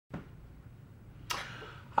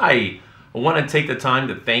Hi, I want to take the time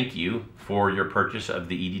to thank you for your purchase of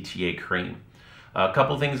the EDTA cream. A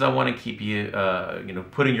couple things I want to keep you,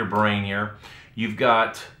 put in your brain here. You've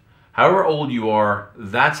got, however old you are,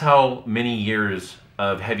 that's how many years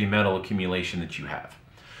of heavy metal accumulation that you have.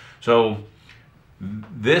 So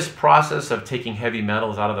this process of taking heavy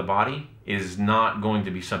metals out of the body is not going to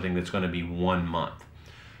be something that's going to be 1 month.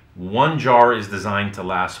 One jar is designed to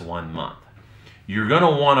last 1 month. You're going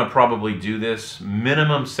to want to probably do this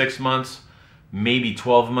minimum 6 months, maybe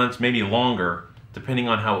 12 months, maybe longer, depending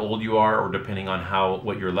on how old you are or depending on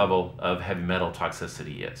what your level of heavy metal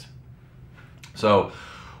toxicity is. So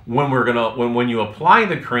when you apply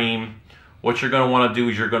the cream, what you're going to want to do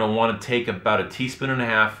is you're going to want to take about a teaspoon and a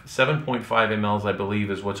half, 7.5 mLs I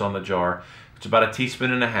believe is what's on the jar. It's about a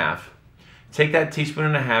teaspoon and a half. Take that teaspoon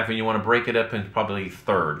and a half and you want to break it up into probably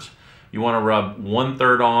thirds. You want to rub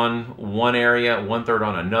 1/3 on one area, 1/3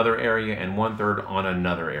 on another area, and 1/3 on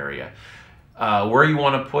another area. Where you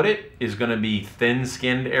want to put it is going to be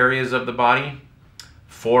thin-skinned areas of the body,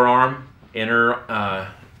 forearm,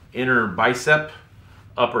 inner bicep,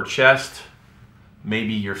 upper chest,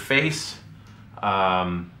 maybe your face,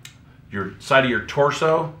 your side of your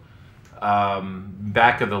torso,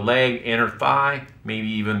 back of the leg, inner thigh, maybe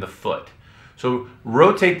even the foot. So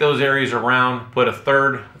rotate those areas around, put a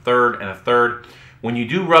third, and a third. When you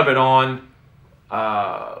do rub it on,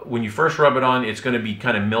 when you first rub it on, it's going to be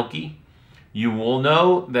kind of milky. You will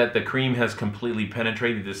know that the cream has completely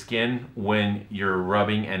penetrated the skin when you're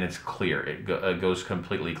rubbing and it's clear. It goes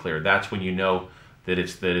completely clear. That's when you know that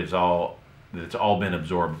it's all been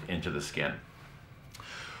absorbed into the skin.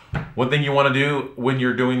 One thing you want to do when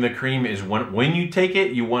you're doing the cream is when you take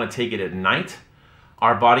it, you want to take it at night.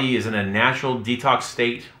 Our body is in a natural detox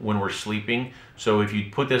state when we're sleeping. So if you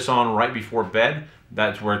put this on right before bed,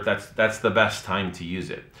 that's the best time to use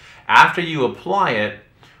it. After you apply it,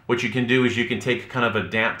 what you can do is you can take kind of a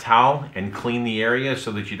damp towel and clean the area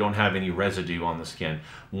so that you don't have any residue on the skin.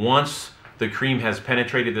 Once the cream has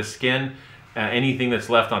penetrated the skin, anything that's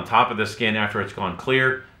left on top of the skin after it's gone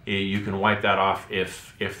clear, you can wipe that off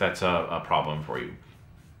if that's a problem for you.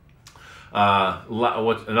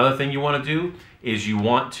 Another thing you want to do is you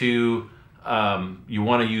want to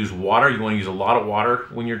use water. You want to use a lot of water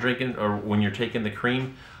when you're drinking or when you're taking the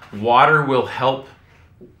cream. Water will help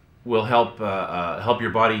your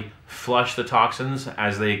body flush the toxins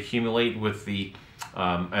as they accumulate with the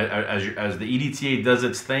as the EDTA does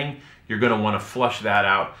its thing. You're going to want to flush that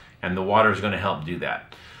out, and the water is going to help do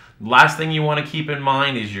that. Last thing you want to keep in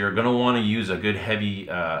mind is you're going to want to use a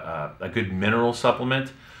good mineral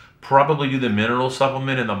supplement. Probably do the mineral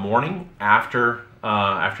supplement in the morning after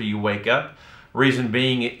you wake up. Reason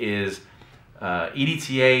being is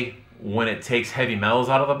EDTA, when it takes heavy metals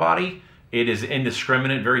out of the body, it is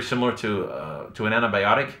indiscriminate, very similar to an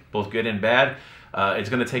antibiotic, both good and bad. It's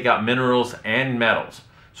going to take out minerals and metals.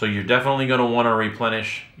 So you're definitely going to want to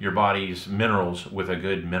replenish your body's minerals with a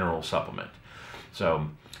good mineral supplement.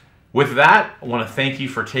 So with that, I want to thank you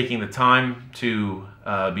for taking the time to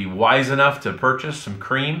be wise enough to purchase some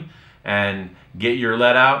cream and get your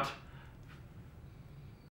lead out.